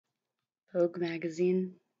Vogue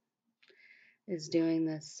magazine is doing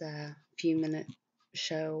this few-minute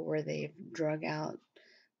show where they've drug out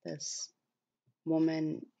this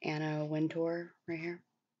woman, Anna Wintour, right here,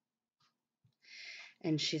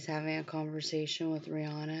 and she's having a conversation with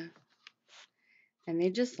Rihanna. And they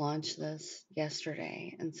just launched this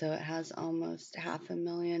yesterday, and so it has almost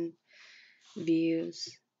 500,000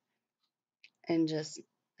 views. And just,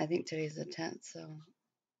 I think today's the 10th, so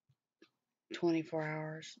 24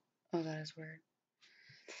 hours. Oh, that is weird.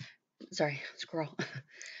 Sorry, scroll.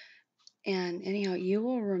 And anyhow, you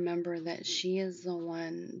will remember that she is the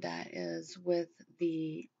one that is with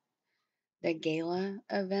the Gala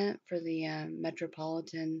event for the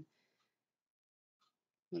Metropolitan.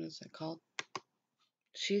 What is it called?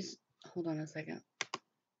 She's, hold on a second.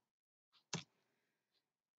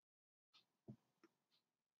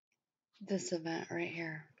 This event right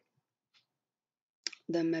here,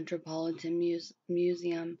 the Metropolitan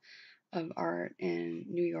Museum of Art in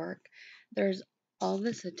New York. There's all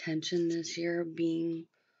this attention this year being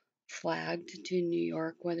flagged to New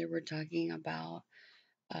York, whether we're talking about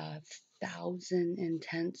 1,000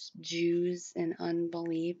 intense Jews in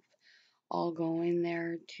unbelief all going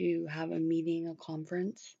there to have a meeting, a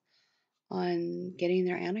conference on getting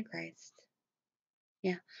their Antichrist.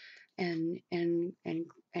 Yeah, and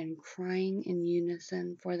crying in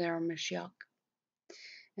unison for their Mashiach.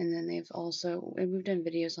 And then they've also, and we've done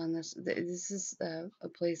videos on this. This is a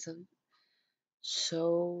place of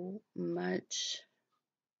so much.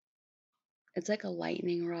 It's like a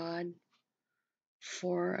lightning rod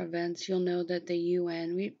for events. You'll know that the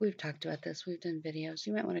UN, we've talked about this. We've done videos.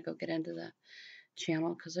 You might want to go get into the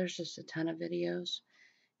channel because there's just a ton of videos.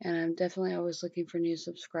 And I'm definitely always looking for new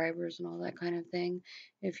subscribers and all that kind of thing.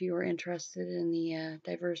 If you are interested in the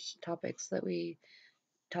diverse topics that we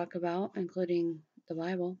talk about, including the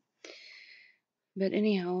Bible. But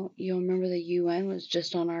anyhow, you'll remember the UN was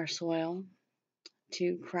just on our soil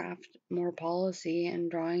to craft more policy and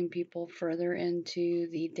drawing people further into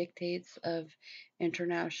the dictates of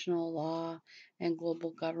international law and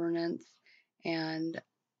global governance and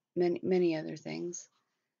many other things.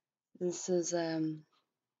 This is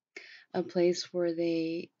a place where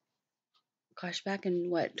they, gosh, back in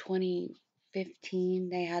what, 2015,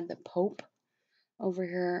 they had the Pope over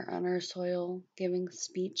here on our soil giving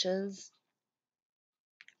speeches.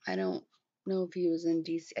 I don't know if he was in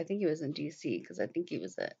DC. I think he was in DC because I think he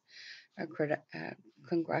was at a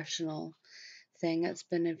congressional thing. It's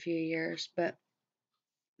been a few years, but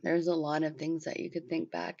there's a lot of things that you could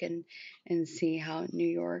think back and see how New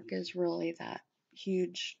York is really that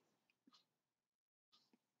huge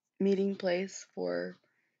meeting place for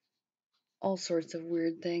all sorts of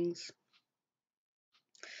weird things.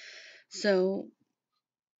 So,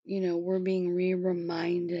 we're being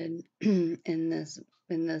reminded in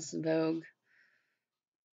this Vogue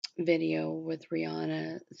video with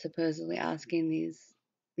Rihanna supposedly asking these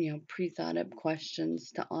pre-thought up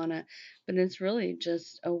questions to Anna, but it's really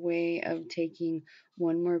just a way of taking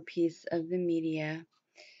one more piece of the media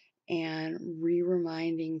and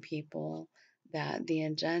reminding people that the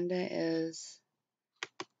agenda is,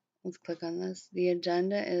 let's click on this, the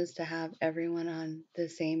agenda is to have everyone on the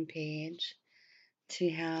same page, to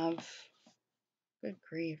have, good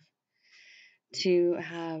grief, to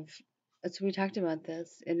have, so we talked about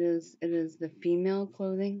this, it is the female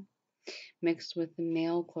clothing mixed with the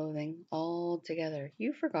male clothing all together.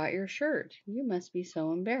 You forgot your shirt. You must be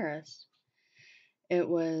so embarrassed. It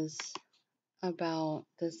was about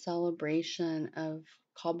the celebration of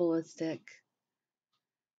Kabbalistic,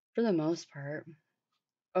 for the most part,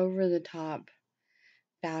 over the top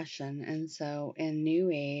fashion. And so in New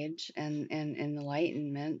Age and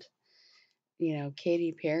Enlightenment,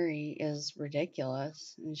 Katy Perry is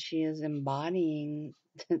ridiculous, and she is embodying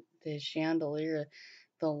the chandelier,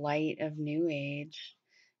 the light of New Age.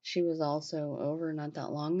 She was also over not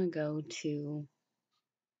that long ago to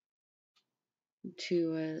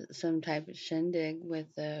some type of shindig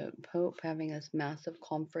with the Pope having this massive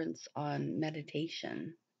conference on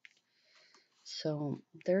meditation. So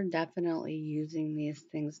they're definitely using these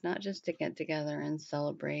things not just to get together and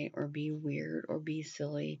celebrate or be weird or be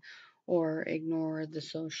silly or ignore the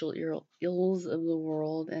social ills of the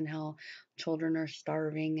world and how children are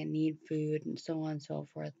starving and need food and so on and so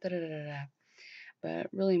forth. But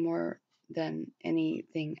really more than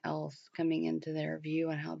anything else coming into their view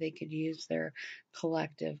on how they could use their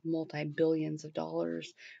collective multi-billions of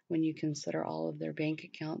dollars when you consider all of their bank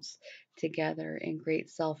accounts together in great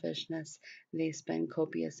selfishness. They spend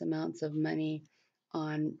copious amounts of money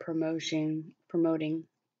on promoting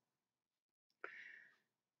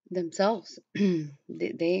themselves.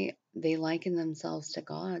 They liken themselves to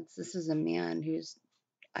gods. This is a man who's,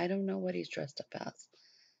 I don't know what he's dressed up as.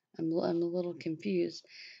 I'm a little confused,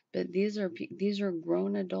 but these are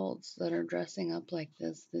grown adults that are dressing up like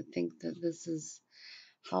this, that think that this is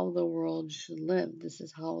how the world should live. This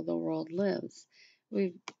is how the world lives.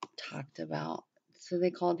 We've talked about, so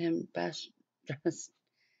they called him best dressed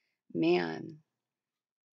man.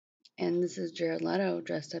 And this is Jared Leto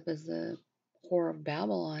dressed up as the whore of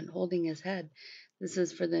Babylon, holding his head. This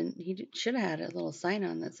is for the, he should have had a little sign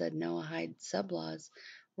on that said, Noah Hyde sublaws,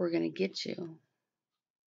 we're going to get you.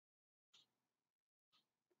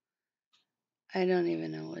 I don't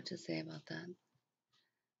even know what to say about that.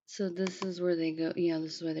 So this is where they go,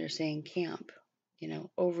 this is where they're saying camp,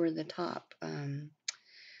 over the top.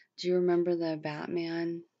 Do you remember the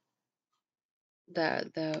Batman,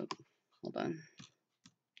 hold on,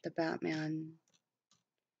 the Batman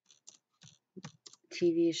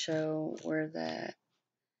TV show where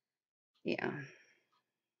yeah,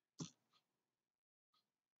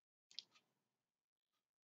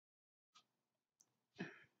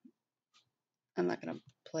 I'm not going to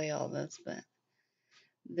play all this, but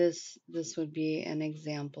this would be an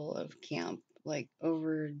example of camp, like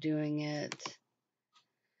overdoing it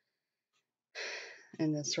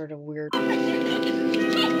in this sort of weird way.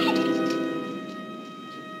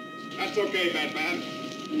 That's okay, Batman.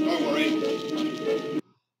 Don't worry.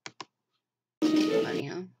 Funny,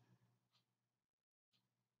 huh?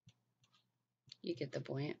 You get the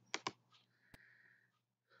point.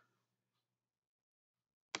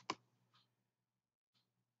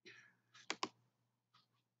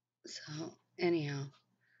 So, anyhow,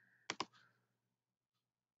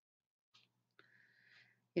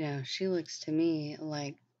 she looks to me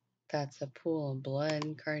like that's a pool of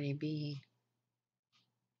blood, Cardi B.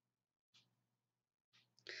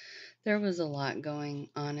 There was a lot going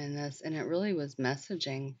on in this, and it really was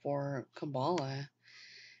messaging for Kabbalah.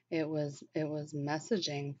 It was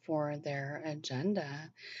messaging for their agenda.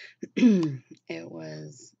 It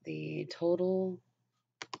was the total,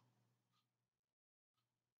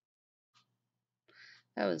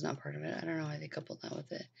 that was not part of it. I don't know why they coupled that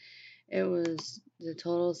with it. It was the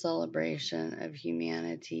total celebration of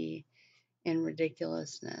humanity and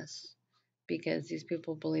ridiculousness, because these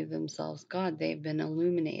people believe themselves God. They've been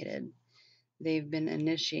illuminated. They've been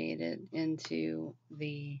initiated into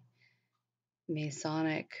the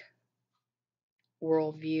Masonic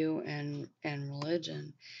worldview and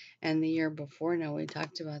religion. And the year before, now we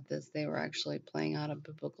talked about this, they were actually playing out a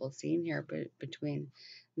biblical scene here between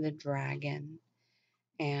the dragon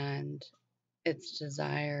and its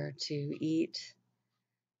desire to eat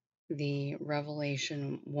the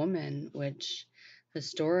Revelation woman, which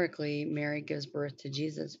historically Mary gives birth to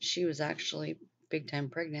Jesus. She was actually big time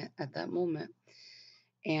pregnant at that moment.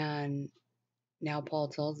 And now Paul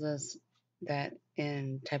tells us that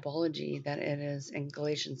in typology, that it is in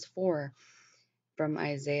Galatians 4 from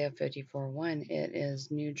Isaiah 54:1, it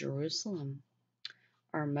is New Jerusalem,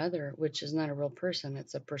 our mother, which is not a real person.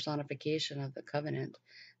 It's a personification of the covenant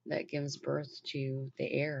that gives birth to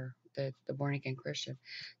the heir, the born again Christian.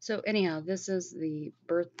 So anyhow, this is the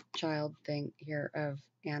birth child thing here of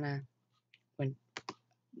Anna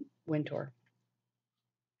Wintour.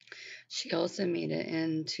 She also made it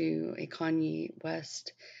into a Kanye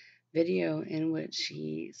West video in which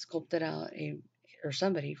she sculpted out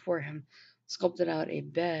somebody for him sculpted out a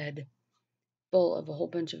bed full of a whole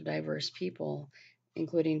bunch of diverse people,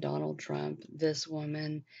 including Donald Trump, this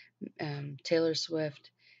woman, Taylor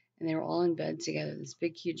Swift, and they were all in bed together, this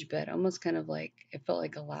big, huge bed, almost kind of like, it felt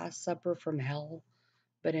like a Last Supper from hell,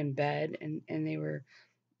 but in bed. And they were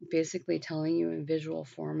basically telling you in visual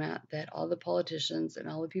format that all the politicians and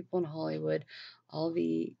all the people in Hollywood, all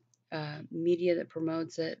the media that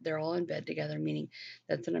promotes it, they're all in bed together, meaning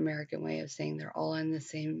that's an American way of saying they're all on the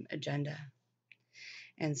same agenda.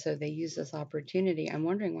 And so they use this opportunity. I'm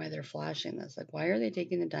wondering why they're flashing this. Like, why are they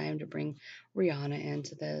taking the time to bring Rihanna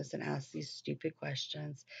into this and ask these stupid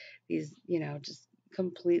questions? These, just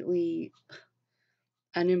completely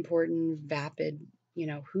unimportant, vapid,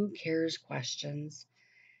 who cares questions.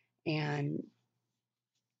 And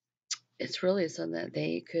it's really so that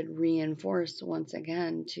they could reinforce once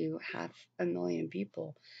again to 500,000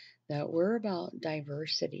 people that we're about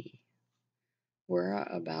diversity. We're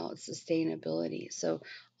about sustainability. So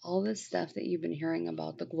all this stuff that you've been hearing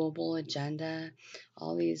about the global agenda,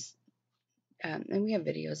 all these, and we have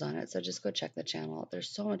videos on it, so just go check the channel. There's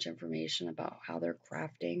so much information about how they're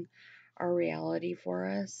crafting our reality for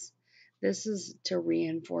us. This is to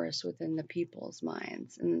reinforce within the people's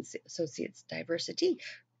minds. And so see, it's diversity,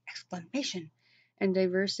 exclamation. And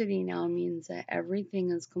diversity now means that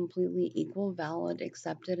everything is completely equal, valid,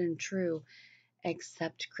 accepted, and true,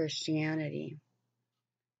 except Christianity.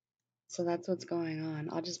 So that's what's going on.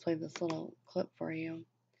 I'll just play this little clip for you.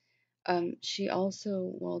 She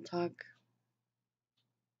also will talk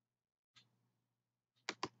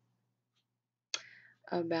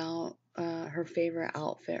about her favorite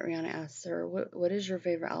outfit. Rihanna asks her, "What is your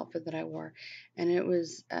favorite outfit that I wore?" And it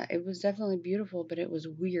was definitely beautiful, but it was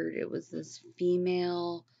weird. It was this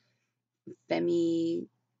female, femi,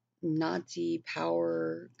 Nazi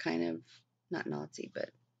power kind of, not Nazi, but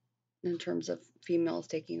in terms of females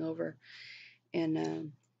taking over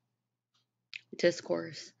in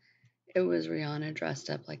discourse. It was Rihanna dressed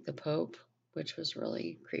up like the Pope, which was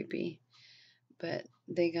really creepy. But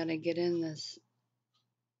they got to get in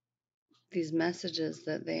these messages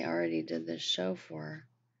that they already did this show for.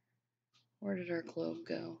 Where did our globe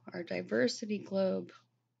go? Our diversity globe.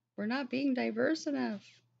 We're not being diverse enough.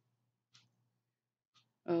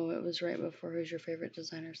 Oh, it was right before who's your favorite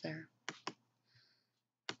designers there.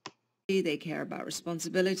 They care about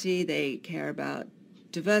responsibility, they care about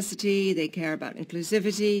diversity, they care about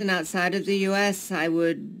inclusivity. And outside of the US, I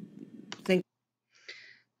would think.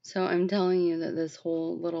 So I'm telling you that this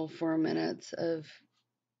whole little 4 minutes of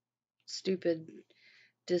stupid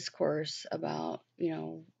discourse about,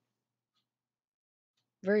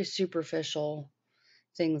 very superficial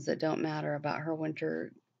things that don't matter about her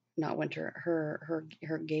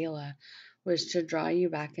her gala was to draw you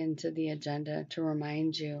back into the agenda to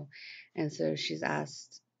remind you. And so she's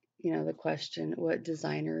asked, the question, what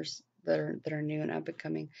designers that are new and up and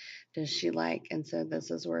coming does she like? And so this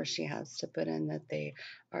is where she has to put in that they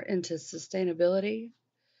are into sustainability.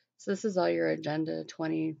 So this is all your agenda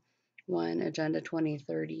 21, agenda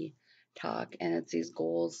 2030 talk, and it's these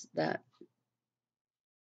goals that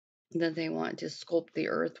they want to sculpt the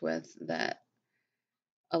earth with, that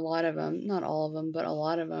a lot of them, not all of them, but a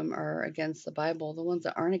lot of them are against the Bible. The ones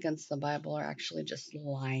that aren't against the Bible are actually just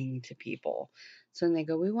lying to people. So when they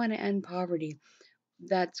go, we want to end poverty,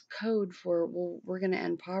 that's code for, well, we're going to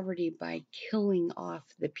end poverty by killing off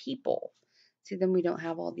the people. See, then we don't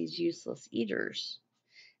have all these useless eaters,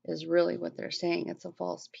 is really what they're saying. It's a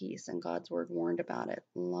false peace, and God's word warned about it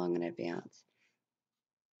long in advance.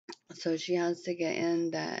 So she has to get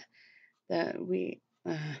in that we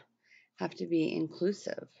have to be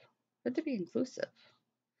inclusive. But to be inclusive,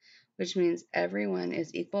 which means everyone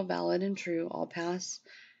is equal, valid, and true. All paths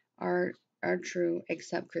are true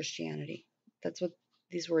except Christianity. That's what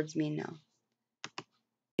these words mean now.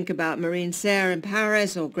 Think about Maureen Sayre in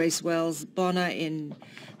Paris, or Grace Wells Bonner in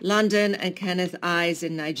London, and Kenneth Eyes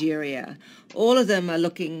in Nigeria. All of them are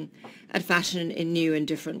looking at fashion in new and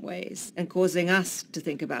different ways and causing us to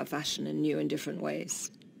think about fashion in new and different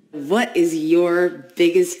ways. What is your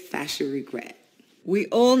biggest fashion regret? We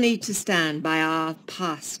all need to stand by our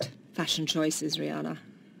past fashion choices, Rihanna.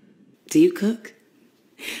 Do you cook?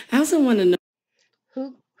 I also want to know.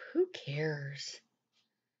 Who cares?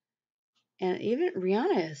 And even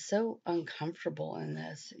Rihanna is so uncomfortable in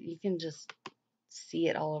this. You can just see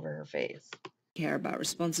it all over her face. They care about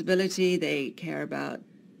responsibility, they care about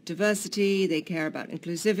diversity, they care about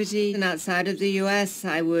inclusivity. And outside of the US,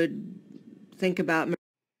 I would think about.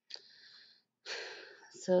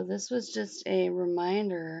 So this was just a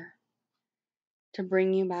reminder to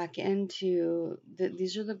bring you back into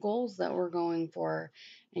these are the goals that we're going for,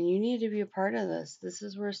 and you need to be a part of this. This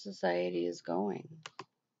is where society is going.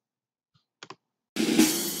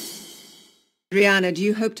 Rihanna, do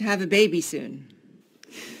you hope to have a baby soon?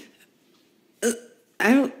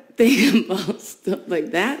 I don't think about stuff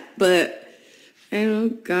like that, but I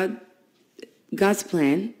don't know, God's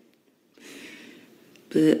plan.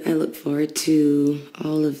 But I look forward to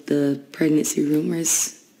all of the pregnancy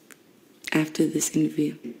rumors after this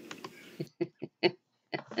interview.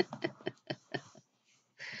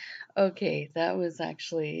 Okay, that was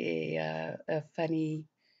actually a funny.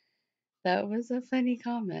 That was a funny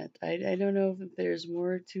comment. I don't know if there's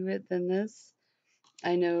more to it than this.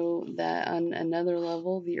 I know that on another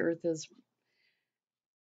level,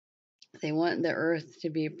 they want the earth to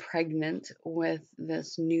be pregnant with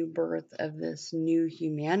this new birth of this new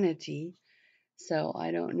humanity. So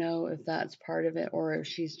I don't know if that's part of it, or if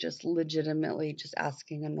she's just legitimately just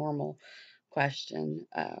asking a normal question,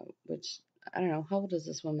 which I don't know. How old is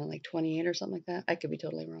this woman? Like 28 or something like that? I could be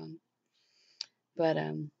totally wrong. But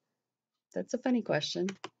that's a funny question.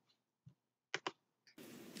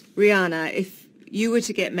 Rihanna, if you were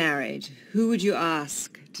to get married, who would you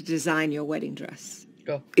ask to design your wedding dress?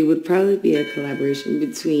 Go. It would probably be a collaboration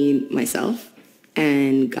between myself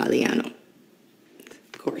and Galliano,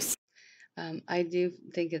 of course. I do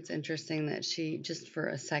think it's interesting that she just for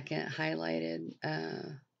a second highlighted,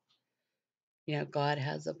 God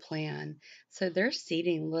has a plan. So they're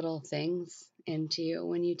seeding little things into you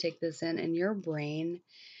when you take this in, and your brain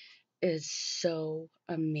is so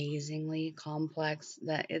amazingly complex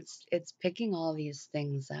that it's picking all these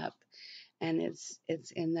things up, and it's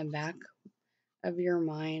in the back of your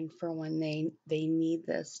mind for when they need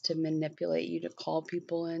this to manipulate you to call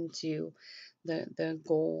people into the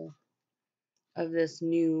goal of this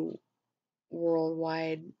new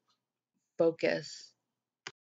worldwide focus